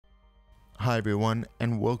Hi everyone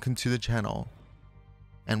and welcome to the channel.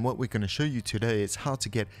 And what we're going to show you today is how to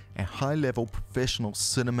get a high-level professional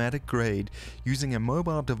cinematic grade using a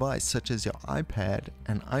mobile device such as your iPad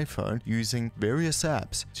and iPhone, using various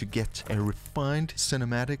apps to get a refined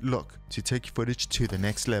cinematic look to take your footage to the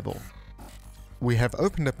next level. We have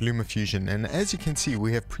opened up LumaFusion, and as you can see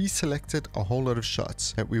we have pre-selected a whole lot of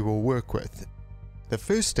shots that we will work with. The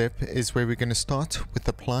first step is where we're going to start with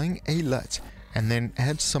applying a LUT and then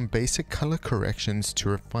add some basic color corrections to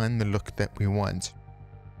refine the look that we want.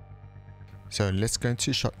 So let's go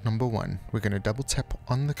into shot number 1. We're going to double tap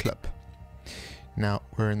on the clip. Now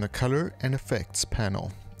we're in the color and effects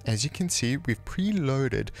panel. As you can see, we've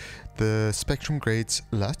preloaded the SpectrumGrades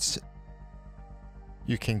LUTs.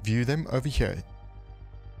 You can view them over here.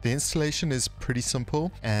 The installation is pretty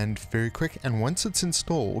simple and very quick, and once it's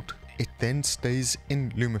installed, it then stays in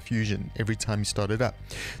LumaFusion every time you start it up.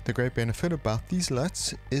 The great benefit about these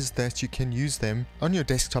LUTs is that you can use them on your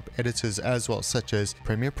desktop editors as well, such as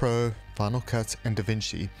Premiere Pro, Final Cut and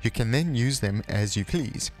DaVinci. You can then use them as you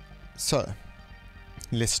please. So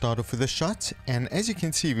let's start off with a shot, and as you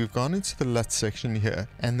can see we've gone into the LUT section here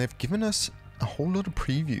and they've given us a whole lot of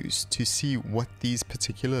previews to see what these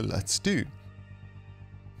particular LUTs do.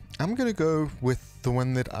 I'm going to go with the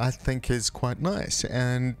one that I think is quite nice,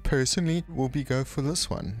 and personally will be go for this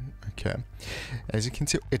one. Okay, as you can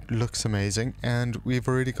see it looks amazing and we've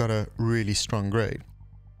already got a really strong grade.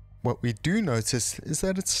 What we do notice is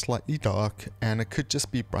that it's slightly dark and it could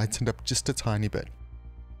just be brightened up just a tiny bit.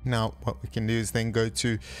 Now what we can do is then go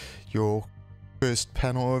to your first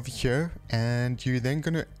panel over here, and you're then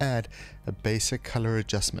going to add a basic color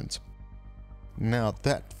adjustment. Now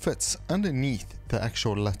that fits underneath the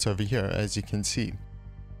actual LUT over here, as you can see.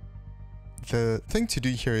 The thing to do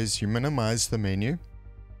here is you minimize the menu.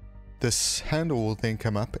 This handle will then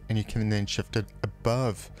come up and you can then shift it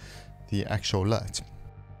above the actual LUT.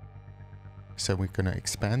 So we're going to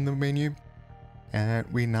expand the menu and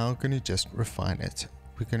we're now going to just refine it.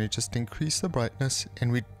 We're going to just increase the brightness,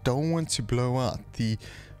 and we don't want to blow out the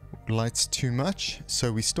lights too much,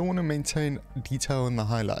 so we still want to maintain detail in the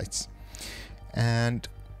highlights. And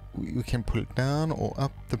we can pull it down or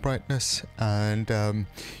up the brightness, and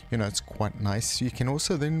you know, it's quite nice. You can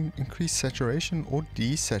also then increase saturation or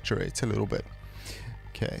desaturate a little bit.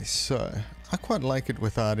 Okay, so I quite like it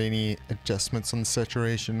without any adjustments on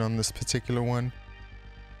saturation on this particular one,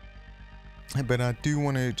 but I do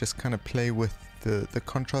want to just kind of play with the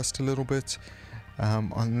contrast a little bit.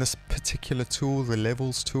 On this particular tool, the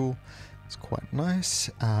levels tool, it's quite nice.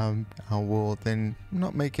 I will then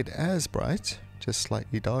not make it as bright, just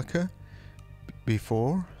slightly darker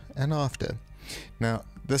before and after. Now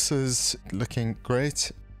this is looking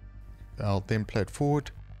great. I'll then play it forward,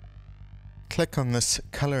 click on this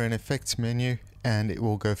color and effects menu, and it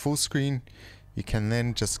will go full screen. You can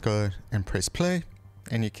then just go and press play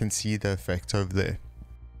and you can see the effect over there.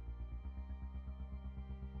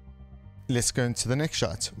 Let's go into the next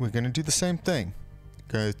shot. We're going to do the same thing.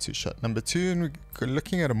 Go to shot number 2, and we're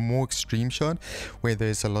looking at a more extreme shot where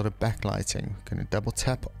there's a lot of backlighting. We're going to double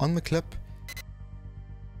tap on the clip.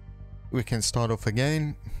 We can start off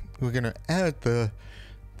again. We're going to add the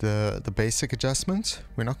basic adjustment.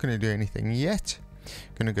 We're not going to do anything yet.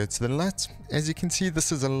 We're going to go to the LUT. As you can see,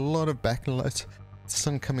 this is a lot of backlight,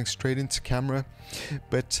 sun coming straight into camera,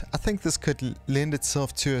 but I think this could lend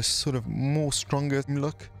itself to a sort of more stronger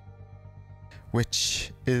look,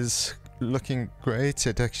 which is looking great.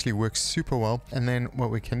 It actually works super well. And then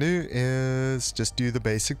what we can do is just do the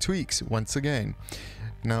basic tweaks once again.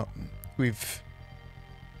 Now we're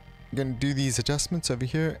going to do these adjustments over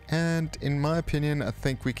here, and in my opinion I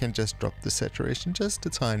think we can just drop the saturation just a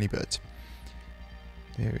tiny bit.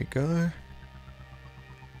 There we go,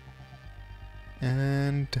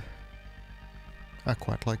 and I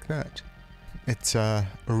quite like that. It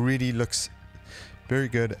really looks very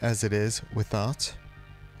good as it is without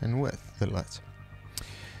and with the LUT.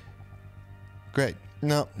 Great.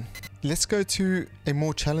 Now let's go to a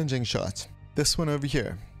more challenging shot. This one over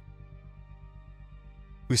here.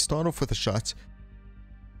 We start off with a shot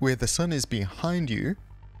where the sun is behind you,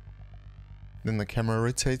 then the camera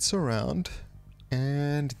rotates around,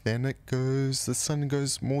 and then the sun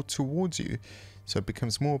goes more towards you, so it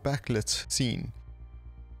becomes more backlit scene.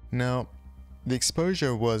 Now the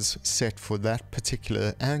exposure was set for that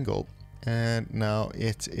particular angle, and now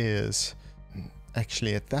it is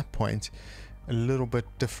actually at that point a little bit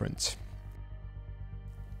different.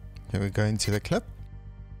 Then we go into the clip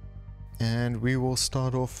and we will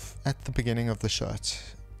start off at the beginning of the shot.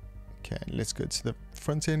 Okay, let's go to the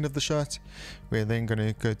front end of the shot. We're then going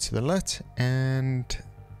to go to the LUT and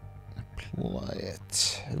apply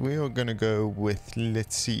it. We are going to go with,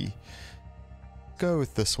 let's see, go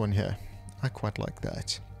with this one here. I quite like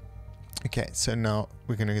that. Okay, so now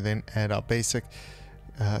we're going to then add our basic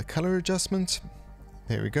color adjustment.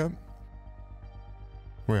 There we go.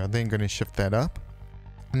 We are then going to shift that up.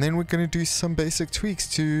 And then we're going to do some basic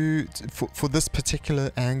tweaks for this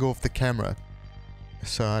particular angle of the camera.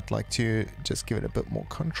 So I'd like to just give it a bit more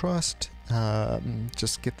contrast.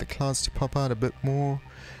 Just get the clouds to pop out a bit more.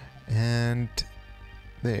 And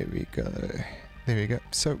there we go. There we go.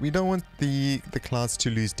 So we don't want the clouds to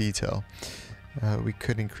lose detail. We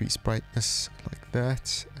could increase brightness like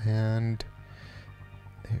that. And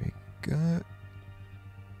there we go.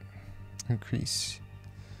 Increase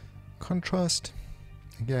contrast.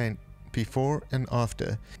 Again, before and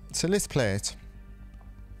after. So let's play it.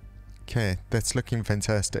 Okay, that's looking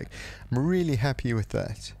fantastic. I'm really happy with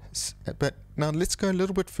that. But now let's go a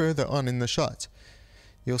little bit further on in the shot.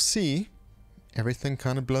 You'll see everything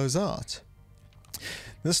kind of blows out.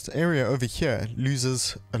 This area over here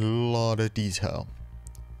loses a lot of detail.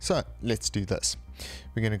 So let's do this.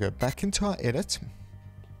 We're going to go back into our edit.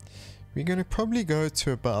 We're going to probably go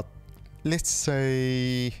to about, let's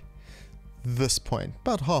say, this point,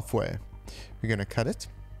 about halfway. We're going to cut it.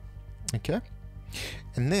 Okay.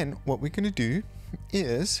 And then what we're going to do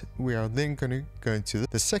is we are then going to go into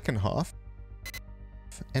the second half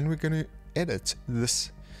and we're going to edit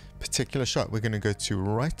this particular shot. We're going to go to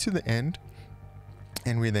right to the end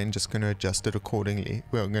and we're then just going to adjust it accordingly.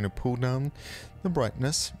 We're going to pull down the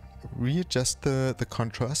brightness, readjust the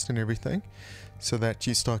contrast and everything so that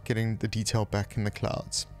you start getting the detail back in the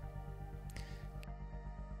clouds.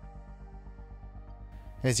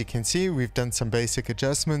 As you can see, we've done some basic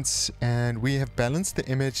adjustments and we have balanced the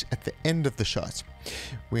image at the end of the shot.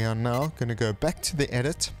 We are now going to go back to the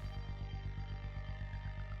edit.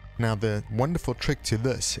 Now the wonderful trick to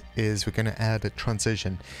this is we're going to add a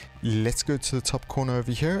transition. Let's go to the top corner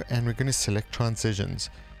over here and we're going to select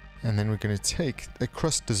transitions. And then we're going to take a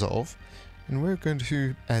cross dissolve and we're going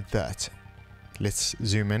to add that. Let's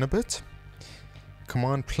zoom in a bit.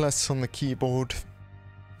 Command plus on the keyboard.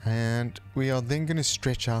 And we are then going to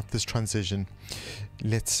stretch out this transition.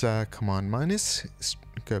 Let's command minus,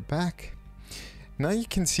 go back. Now you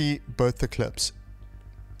can see both the clips.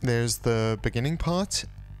 There's the beginning part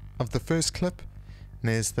of the first clip, and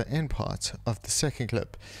there's the end part of the second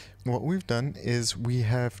clip. What we've done is we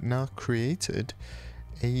have now created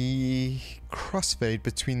a crossfade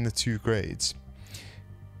between the two grades.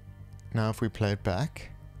 Now if we play it back,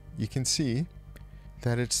 you can see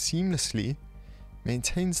that it seamlessly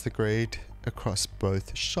maintains the grade across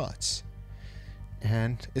both shots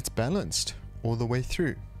and it's balanced all the way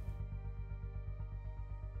through.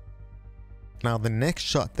 Now the next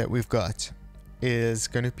shot that we've got is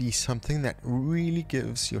going to be something that really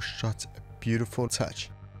gives your shot a beautiful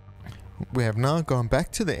touch. We have now gone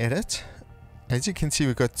back to the edit. As you can see,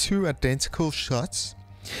 we've got two identical shots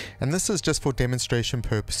and this is just for demonstration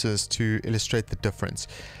purposes to illustrate the difference.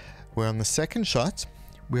 We're on the second shot.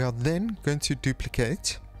 We are then going to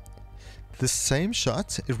duplicate the same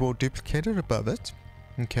shot. It will duplicate it above it.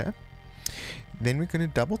 Okay. Then we're going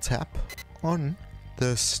to double tap on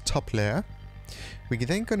this top layer. We're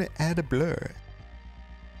then going to add a blur.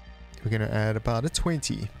 We're going to add about a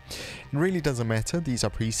 20. It really doesn't matter. These are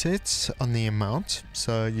presets on the amount.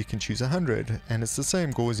 So you can choose 100 and it's the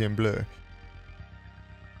same Gaussian blur.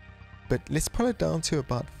 But let's pull it down to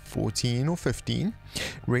about 14 or 15.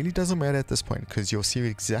 Really doesn't matter at this point because you'll see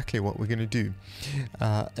exactly what we're going to do.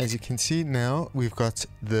 As you can see now, we've got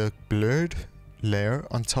the blurred layer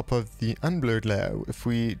on top of the unblurred layer. If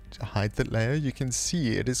we hide that layer, you can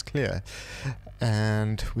see it is clear.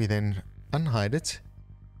 And we then unhide it.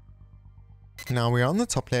 Now we're on the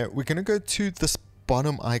top layer. We're going to go to this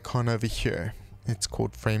bottom icon over here. It's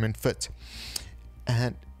called frame and fit.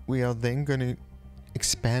 And we are then going to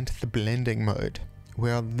expand the blending mode.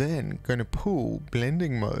 We are then going to pull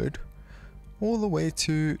blending mode all the way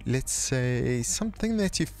to, let's say, something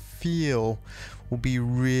that you feel will be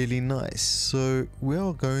really nice. So we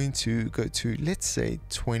are going to go to, let's say,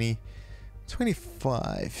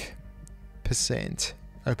 25%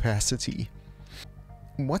 opacity.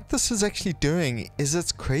 What this is actually doing is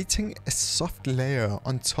it's creating a soft layer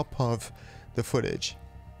on top of the footage.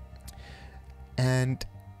 And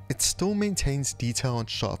it still maintains detail and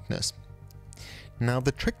sharpness. Now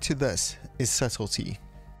the trick to this is subtlety.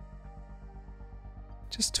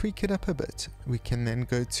 Just tweak it up a bit. We can then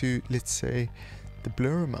go to, let's say, the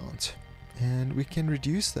blur amount, and we can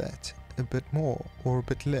reduce that a bit more or a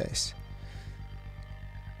bit less.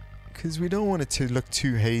 Because we don't want it to look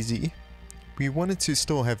too hazy. We want it to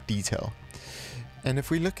still have detail. And if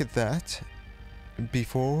we look at that,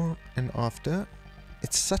 before and after,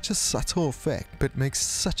 it's such a subtle effect, but makes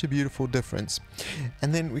such a beautiful difference.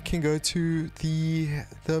 And then we can go to the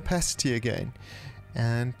opacity again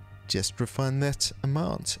and just refine that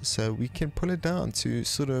amount. So we can pull it down to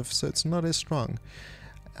sort of, so it's not as strong.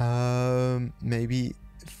 Maybe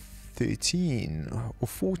 13 or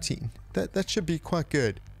 14. That should be quite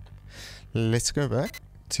good. Let's go back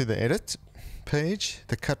to the edit page,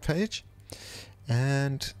 the cut page,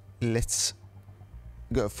 and let's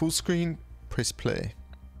go full screen, press play.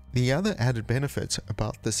 The other added benefit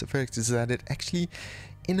about this effect is that it actually,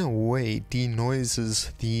 in a way,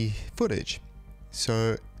 denoises the footage.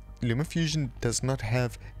 So LumaFusion does not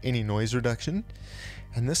have any noise reduction,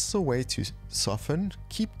 and this is a way to soften,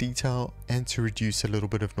 keep detail, and to reduce a little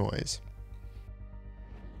bit of noise.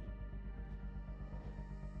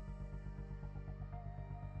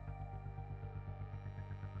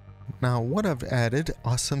 Now what I've added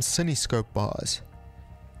are some cinescope bars,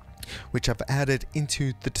 which I've added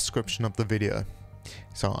into the description of the video.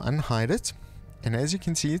 So I'll unhide it, and as you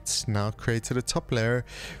can see, it's now created a top layer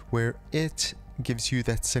where it gives you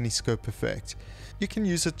that cinescope effect. You can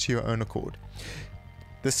use it to your own accord.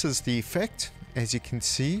 This is the effect, as you can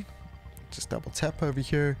see. Just double tap over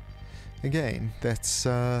here. Again, that's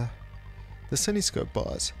the cinescope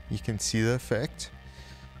bars. You can see the effect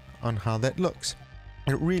on how that looks.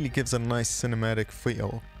 It really gives a nice cinematic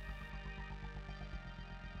feel.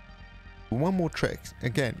 One more trick.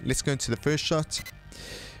 Again, let's go into the first shot.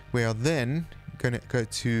 We are then going to go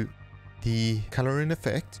to the color and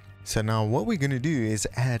effect. So now what we're going to do is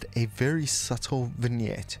add a very subtle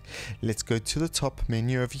vignette. Let's go to the top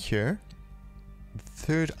menu over here, the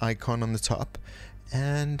third icon on the top,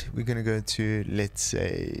 and we're going to go to, let's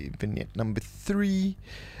say, vignette number 3,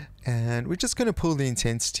 and we're just going to pull the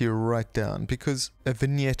intensity right down because a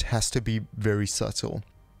vignette has to be very subtle.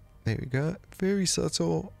 There we go, very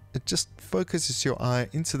subtle. It just focuses your eye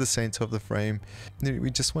into the center of the frame.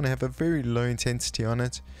 We just want to have a very low intensity on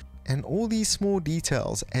it. And all these small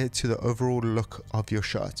details add to the overall look of your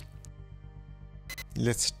shot.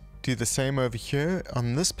 Let's do the same over here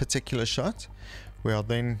on this particular shot. We are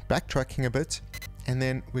then backtracking a bit, and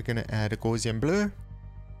then we're going to add a Gaussian blur.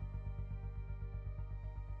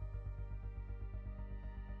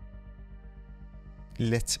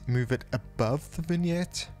 Let's move it above the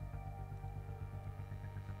vignette.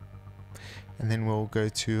 And then we'll go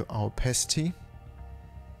to our opacity.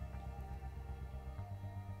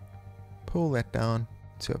 Pull that down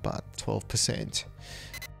to about 12%.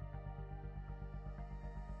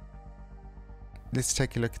 Let's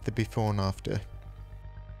take a look at the before and after.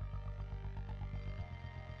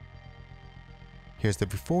 Here's the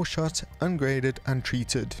before shot, ungraded,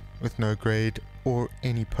 untreated, with no grade or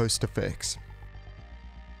any post effects.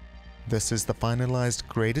 This is the finalized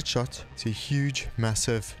graded shot. It's a huge,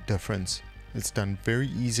 massive difference. It's done very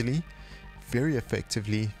easily, very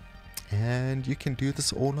effectively, and you can do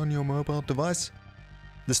this all on your mobile device.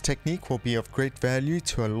 This technique will be of great value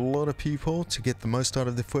to a lot of people to get the most out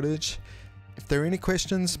of the footage. If there are any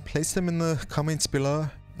questions, place them in the comments below.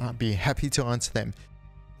 I'll be happy to answer them.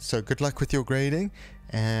 So good luck with your grading,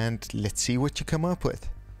 and let's see what you come up with.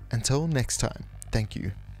 Until next time, thank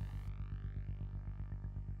you.